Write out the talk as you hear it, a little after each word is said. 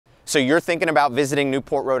So you're thinking about visiting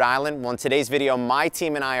Newport, Rhode Island? Well, in today's video, my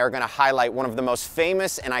team and I are going to highlight one of the most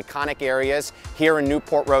famous and iconic areas here in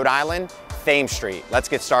Newport, Rhode Island, Thames Street. Let's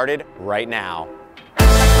get started right now.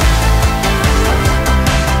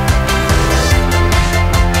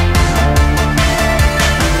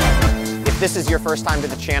 If this is your first time to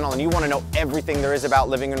the channel and you want to know everything there is about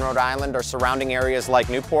living in Rhode Island or surrounding areas like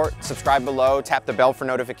Newport, subscribe below, tap the bell for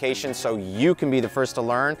notifications so you can be the first to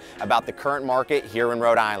learn about the current market here in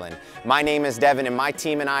Rhode Island. My name is Devin, and my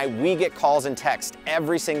team and I, we get calls and texts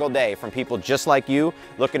every single day from people just like you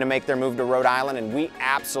looking to make their move to Rhode Island, and we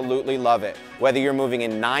absolutely love it. Whether you're moving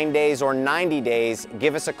in 9 days or 90 days,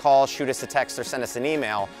 give us a call, shoot us a text, or send us an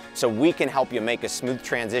email so we can help you make a smooth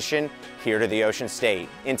transition here to the Ocean State.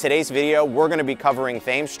 In today's video, we're going to be covering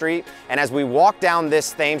Thames Street, and as we walk down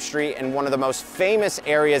this Thames Street in one of the most famous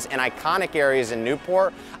areas and iconic areas in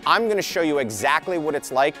Newport, I'm going to show you exactly what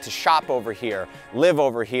it's like to shop over here, live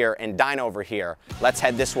over here, and dine over here. Let's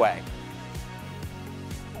head this way.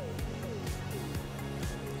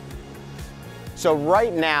 So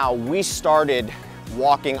right now, we started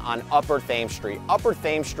walking on Upper Thames Street. Upper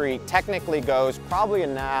Thames Street technically goes probably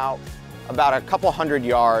now about a couple hundred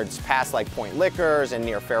yards past like Point Liquors and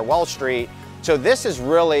near Farewell Street. So this is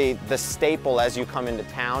really the staple as you come into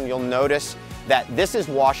town. You'll notice that this is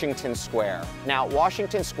Washington Square. Now,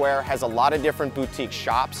 Washington Square has a lot of different boutique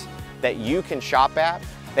shops that you can shop at.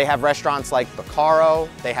 They have restaurants like Bacaro,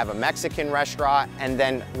 they have a Mexican restaurant, and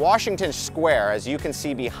then Washington Square, as you can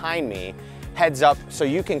see behind me, heads up so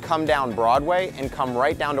you can come down Broadway and come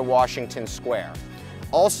right down to Washington Square.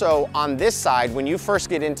 Also, on this side, when you first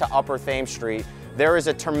get into Upper Thames Street, there is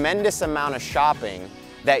a tremendous amount of shopping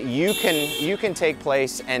that you can take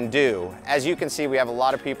place and do. As you can see, we have a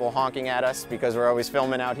lot of people honking at us because we're always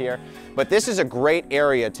filming out here. But this is a great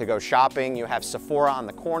area to go shopping. You have Sephora on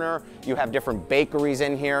the corner, you have different bakeries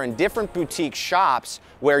in here, and different boutique shops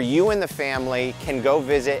where you and the family can go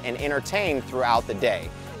visit and entertain throughout the day.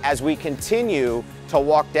 As we continue to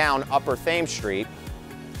walk down Upper Thames Street,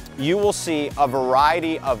 you will see a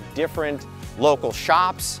variety of different local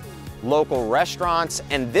shops, local restaurants,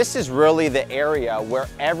 and this is really the area where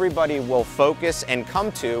everybody will focus and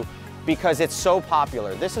come to because it's so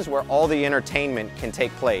popular. This is where all the entertainment can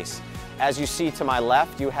take place. As you see to my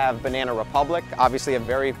left, you have Banana Republic, obviously a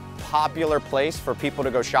very popular place for people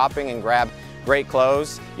to go shopping and grab great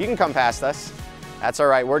clothes. You can come past us. That's all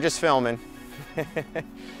right, we're just filming.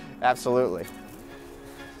 Absolutely.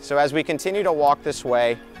 So as we continue to walk this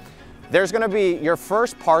way, there's going to be your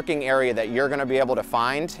first parking area that you're going to be able to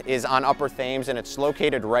find is on Upper Thames, and it's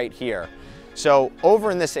located right here. So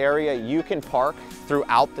over in this area, you can park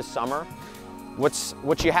throughout the summer.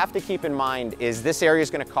 What you have to keep in mind is this area is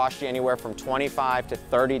going to cost you anywhere from $25 to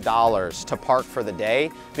 $30 to park for the day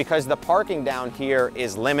because the parking down here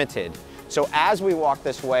is limited. So as we walk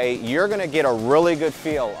this way, you're going to get a really good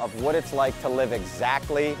feel of what it's like to live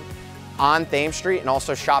exactly on Thames Street and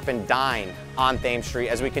also shop and dine on Thames Street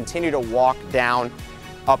as we continue to walk down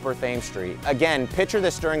Upper Thames Street. Again, picture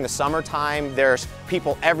this during the summertime. There's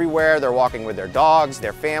people everywhere. They're walking with their dogs,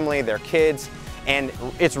 their family, their kids, and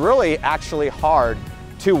it's really actually hard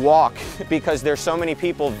to walk because there's so many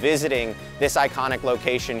people visiting this iconic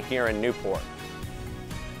location here in Newport.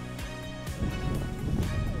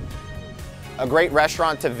 A great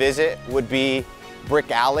restaurant to visit would be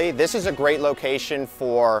Brick Alley. This is a great location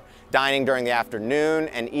for dining during the afternoon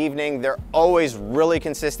and evening. They're always really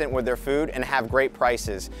consistent with their food and have great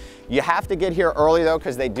prices. You have to get here early though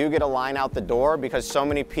because they do get a line out the door because so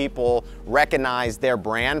many people recognize their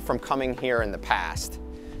brand from coming here in the past.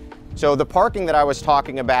 So the parking that I was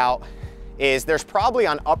talking about is there's probably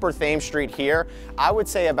on Upper Thames Street here, I would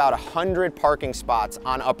say about 100 parking spots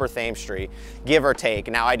on Upper Thames Street, give or take.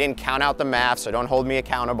 Now I didn't count out the math, so don't hold me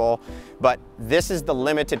accountable, but this is the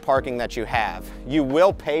limited parking that you have. You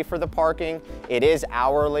will pay for the parking. It is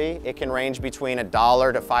hourly. It can range between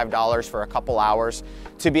 $1 to $5 for a couple hours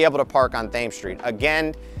to be able to park on Thames Street.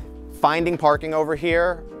 Again, finding parking over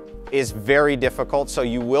here is very difficult, so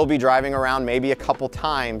you will be driving around maybe a couple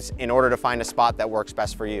times in order to find a spot that works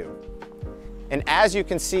best for you. And as you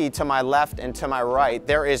can see to my left and to my right,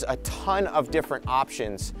 there is a ton of different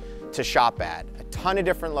options to shop at. A ton of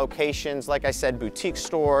different locations, like I said, boutique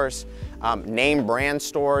stores, name brand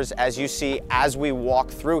stores, as you see as we walk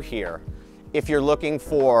through here. If you're looking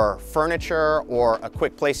for furniture or a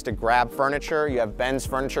quick place to grab furniture, you have Ben's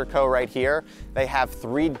Furniture Co. right here. They have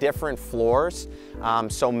 3 different floors,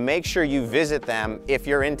 so make sure you visit them if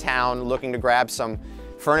you're in town looking to grab some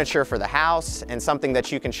furniture for the house and something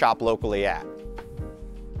that you can shop locally at.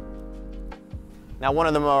 Now, one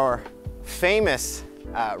of the more famous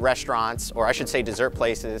restaurants, or I should say dessert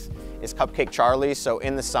places, is Cupcake Charlie's. So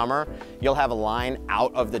in the summer, you'll have a line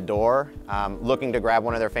out of the door looking to grab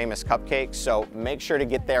one of their famous cupcakes. So make sure to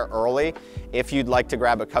get there early if you'd like to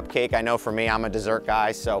grab a cupcake. I know for me, I'm a dessert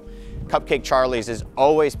guy, so Cupcake Charlie's is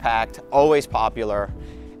always packed, always popular.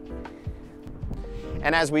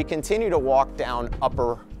 And as we continue to walk down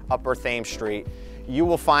Upper Thames Street, you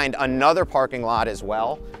will find another parking lot as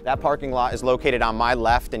well. That parking lot is located on my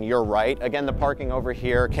left and your right. Again, the parking over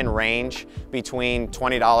here can range between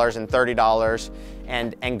 $20 and $30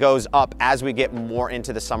 and goes up as we get more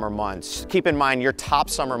into the summer months. Keep in mind, your top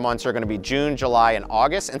summer months are going to be June, July, and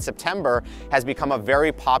August, and September has become a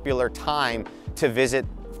very popular time to visit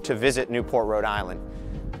Newport, Rhode Island.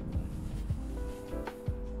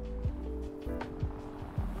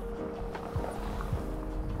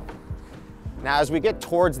 Now, as we get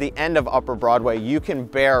towards the end of Upper Broadway, you can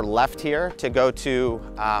bear left here to go to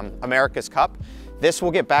America's Cup. This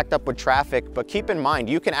will get backed up with traffic, but keep in mind,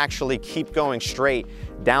 you can actually keep going straight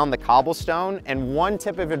down the cobblestone. And one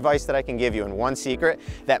tip of advice that I can give you, and one secret,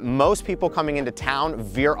 that most people coming into town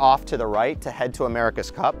veer off to the right to head to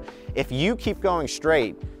America's Cup. If you keep going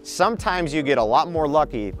straight, sometimes you get a lot more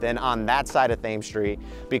lucky than on that side of Thames Street,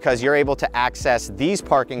 because you're able to access these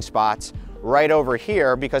parking spots right over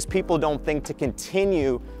here, because people don't think to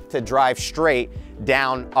continue to drive straight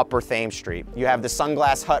down Upper Thames Street. You have the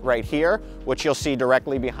Sunglass Hut right here, which you'll see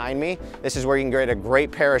directly behind me. This is where you can get a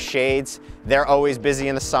great pair of shades. They're always busy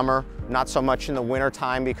in the summer, not so much in the winter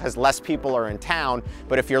time because less people are in town.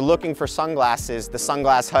 But if you're looking for sunglasses, the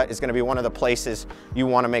Sunglass Hut is going to be one of the places you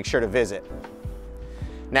want to make sure to visit.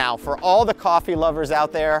 Now, for all the coffee lovers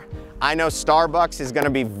out there, I know Starbucks is going to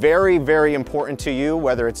be very, very important to you,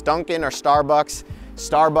 whether it's Dunkin' or Starbucks.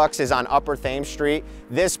 Starbucks is on Upper Thames Street.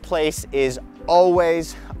 This place is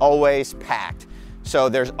always packed. So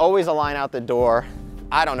there's always a line out the door.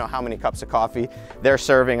 I don't know how many cups of coffee they're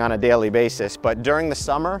serving on a daily basis, but during the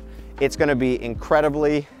summer, it's going to be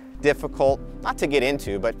incredibly difficult, not to get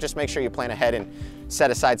into, but just make sure you plan ahead and set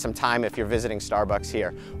aside some time if you're visiting Starbucks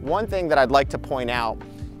here. One thing that I'd like to point out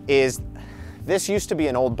is this used to be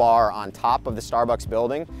an old bar on top of the Starbucks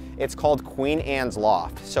building. It's called Queen Anne's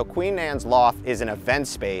Loft. So Queen Anne's Loft is an event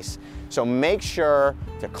space. So make sure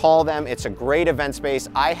to call them. It's a great event space.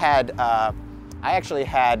 I actually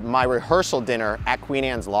had my rehearsal dinner at Queen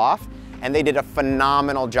Anne's Loft, and they did a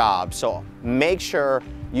phenomenal job. So make sure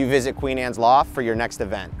you visit Queen Anne's Loft for your next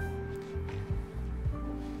event.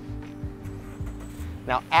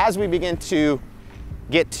 Now, as we begin to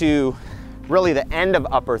get to really the end of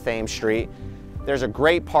Upper Thames Street, there's a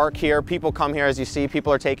great park here. People come here, as you see,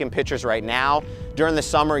 people are taking pictures right now. During the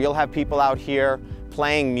summer, you'll have people out here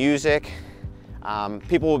playing music.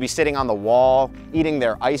 People will be sitting on the wall, eating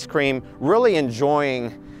their ice cream, really enjoying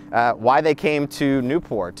why they came to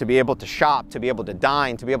Newport, to be able to shop, to be able to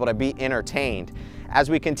dine, to be able to be entertained. As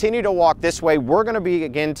we continue to walk this way, we're gonna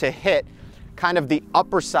begin to hit kind of the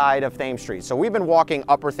upper side of Thames Street. So we've been walking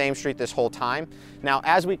Upper Thames Street this whole time. Now,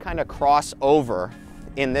 as we kind of cross over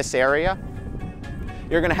in this area,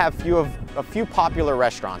 you're gonna have a few popular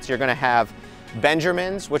restaurants. You're gonna have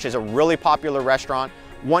Benjamin's, which is a really popular restaurant.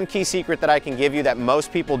 One key secret that I can give you that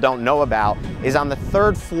most people don't know about is on the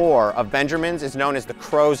third floor of Benjamin's is known as the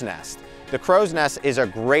Crow's Nest. The Crow's Nest is a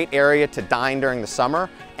great area to dine during the summer,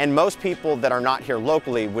 and most people that are not here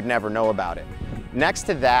locally would never know about it. Next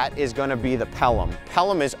to that is gonna be the Pelham.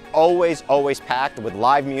 Pelham is always packed with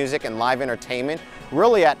live music and live entertainment,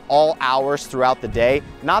 really at all hours throughout the day,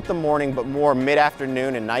 not the morning, but more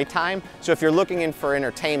mid-afternoon and nighttime. So if you're looking in for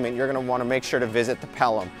entertainment, you're gonna wanna make sure to visit the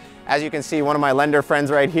Pelham. As you can see, one of my lender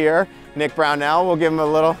friends right here, Nick Brownell, we'll give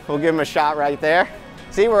him a shot right there.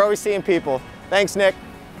 See, we're always seeing people. Thanks, Nick.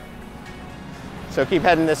 So keep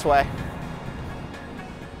heading this way.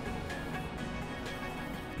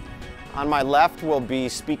 On my left will be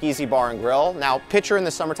Speakeasy Bar and Grill. Now, picture in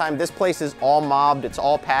the summertime, this place is all mobbed, it's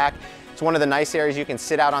all packed. It's one of the nice areas you can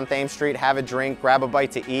sit out on Thames Street, have a drink, grab a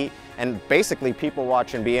bite to eat, and basically people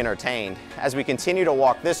watch and be entertained. As we continue to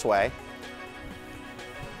walk this way,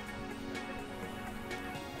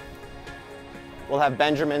 we'll have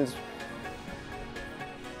Benjamin's.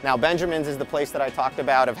 Now, Benjamin's is the place that I talked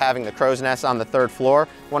about of having the Crow's Nest on the third floor.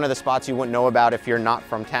 One of the spots you wouldn't know about if you're not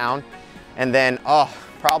from town. And then,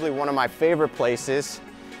 probably one of my favorite places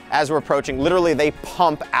as we're approaching, literally they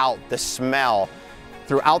pump out the smell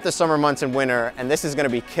throughout the summer months and winter, and this is gonna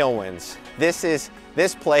be Kilwin's. This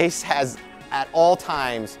place has at all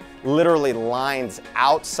times literally lines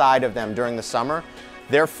outside of them during the summer.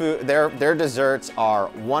 Their food, their desserts are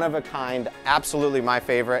one of a kind, absolutely my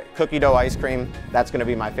favorite. Cookie dough ice cream, that's gonna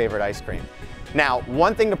be my favorite ice cream. Now,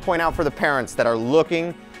 one thing to point out for the parents that are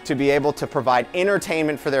looking to be able to provide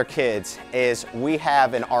entertainment for their kids is we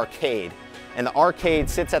have an arcade. And the arcade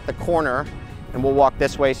sits at the corner, and we'll walk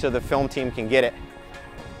this way so the film team can get it.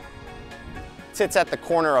 It sits at the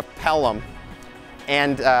corner of Pelham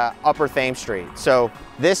and Upper Thames Street. So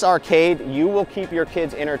this arcade, you will keep your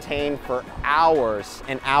kids entertained for hours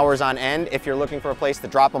and hours on end if you're looking for a place to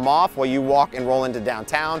drop them off while you walk and roll into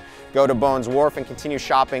downtown, go to Bones Wharf, and continue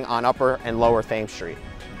shopping on Upper and Lower Thames Street.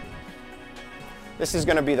 This is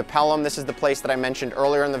going to be the Pelham. This is the place that I mentioned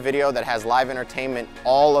earlier in the video that has live entertainment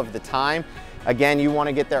all of the time. Again, you want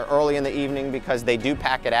to get there early in the evening because they do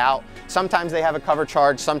pack it out. Sometimes they have a cover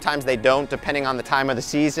charge, sometimes they don't, depending on the time of the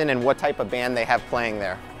season and what type of band they have playing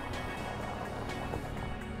there.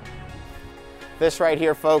 This right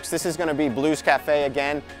here, folks, this is going to be Blues Cafe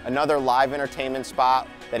again, another live entertainment spot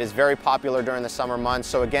that is very popular during the summer months.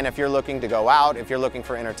 So again, if you're looking to go out, if you're looking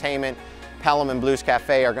for entertainment, Pelham and Blues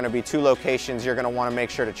Cafe are going to be two locations you're going to want to make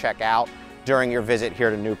sure to check out during your visit here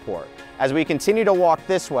to Newport. As we continue to walk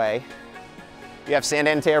this way, you have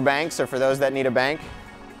Santander banks, so for those that need a bank.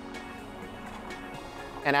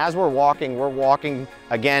 And as we're walking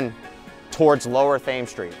again towards Lower Thames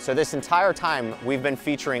Street. So this entire time we've been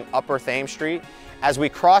featuring Upper Thames Street. As we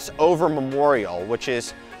cross over Memorial, which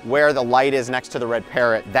is where the light is next to the Red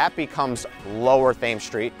Parrot, that becomes Lower Thames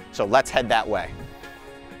Street. So let's head that way.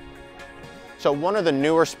 So one of the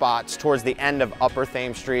newer spots towards the end of Upper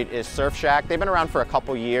Thames Street is Surf Shack. They've been around for a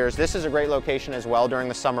couple years. This is a great location as well during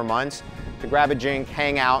the summer months to grab a drink,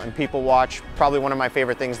 hang out, and people watch. Probably one of my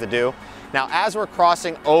favorite things to do. Now, as we're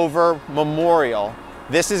crossing over Memorial,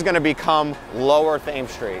 this is going to become Lower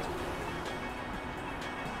Thames Street.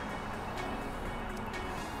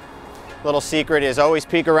 Little secret is always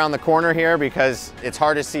peek around the corner here because it's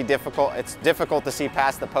hard to see it's difficult to see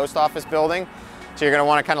past the post office building. So you're going to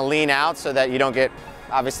want to kind of lean out so that you don't get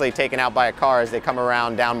obviously taken out by a car as they come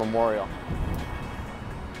around down Memorial.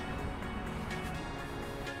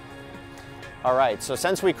 All right, so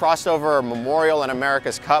since we crossed over Memorial and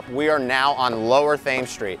America's Cup, we are now on Lower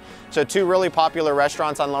Thames Street. So two really popular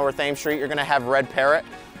restaurants on Lower Thames Street. You're going to have Red Parrot.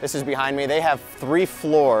 This is behind me. They have 3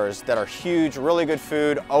 floors that are huge, really good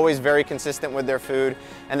food, always very consistent with their food.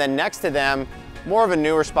 And then next to them, more of a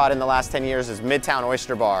newer spot in the last 10 years is Midtown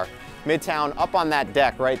Oyster Bar. Midtown, up on that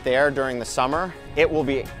deck right there during the summer, it will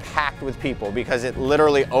be packed with people because it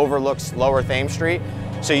literally overlooks Lower Thames Street.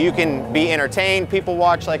 So you can be entertained, people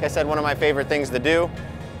watch, like I said, one of my favorite things to do.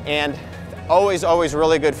 And always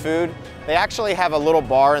really good food. They actually have a little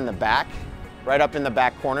bar in the back, right up in the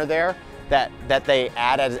back corner there, that they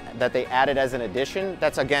added as an addition.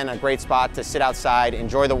 That's again a great spot to sit outside,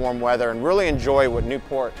 enjoy the warm weather, and really enjoy what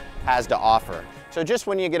Newport has to offer. So just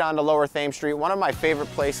when you get onto Lower Thames Street, one of my favorite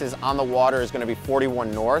places on the water is going to be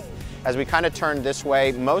 41 North. As we kind of turn this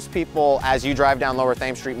way, most people, as you drive down Lower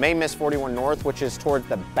Thames Street, may miss 41 North, which is towards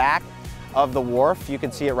the back of the wharf. You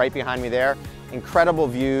can see it right behind me there. Incredible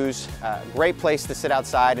views, great place to sit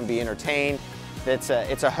outside and be entertained. It's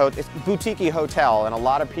a boutique hotel, and a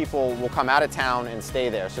lot of people will come out of town and stay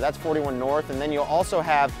there. So that's 41 North, and then you'll also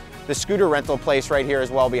have the scooter rental place right here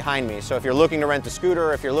as well behind me. So if you're looking to rent a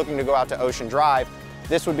scooter, if you're looking to go out to Ocean Drive,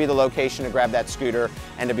 this would be the location to grab that scooter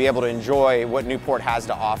and to be able to enjoy what Newport has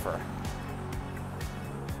to offer.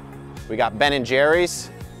 We got Ben &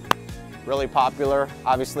 Jerry's, really popular,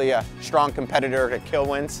 obviously a strong competitor to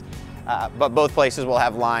Kilwins, but both places will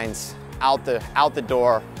have lines out the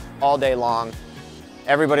door all day long.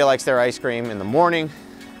 Everybody likes their ice cream in the morning,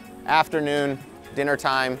 afternoon, dinner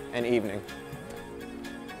time, and evening.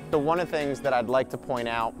 So one of the things that I'd like to point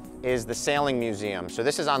out is the Sailing Museum. So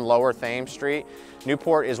this is on Lower Thames Street.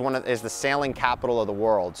 Newport is the sailing capital of the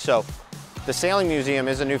world. So the Sailing Museum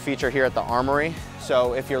is a new feature here at the Armory.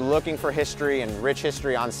 So if you're looking for history and rich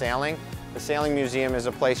history on sailing, the Sailing Museum is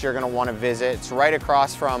a place you're going to want to visit. It's right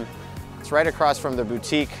across from the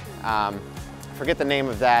boutique. Forget the name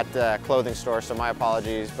of that clothing store, so my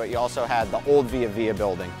apologies, but you also had the old Via Via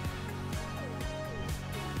building.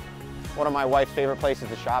 One of my wife's favorite places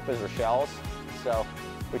to shop is Rochelle's, so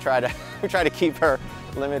we try to keep her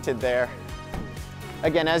limited there.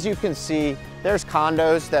 Again, as you can see, there's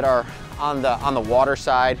condos that are on the water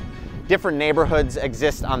side. Different neighborhoods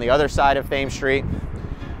exist on the other side of Thames Street,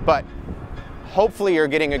 but hopefully you're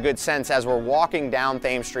getting a good sense as we're walking down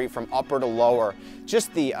Thames Street from upper to lower,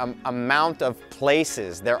 just the amount of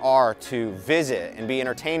places there are to visit and be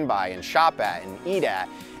entertained by and shop at and eat at.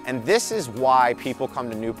 And this is why people come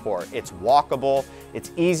to Newport. It's walkable,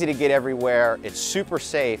 it's easy to get everywhere, it's super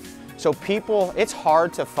safe. So people, it's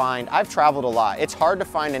hard to find, I've traveled a lot, it's hard to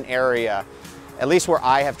find an area at least where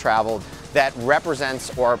I have traveled, that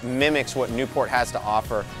represents or mimics what Newport has to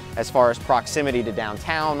offer as far as proximity to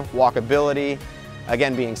downtown, walkability,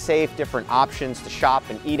 again, being safe, different options to shop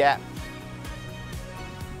and eat at.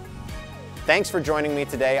 Thanks for joining me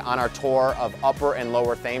today on our tour of Upper and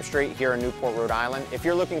Lower Thames Street here in Newport, Rhode Island. If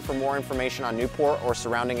you're looking for more information on Newport or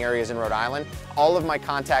surrounding areas in Rhode Island, all of my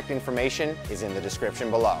contact information is in the description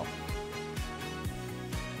below.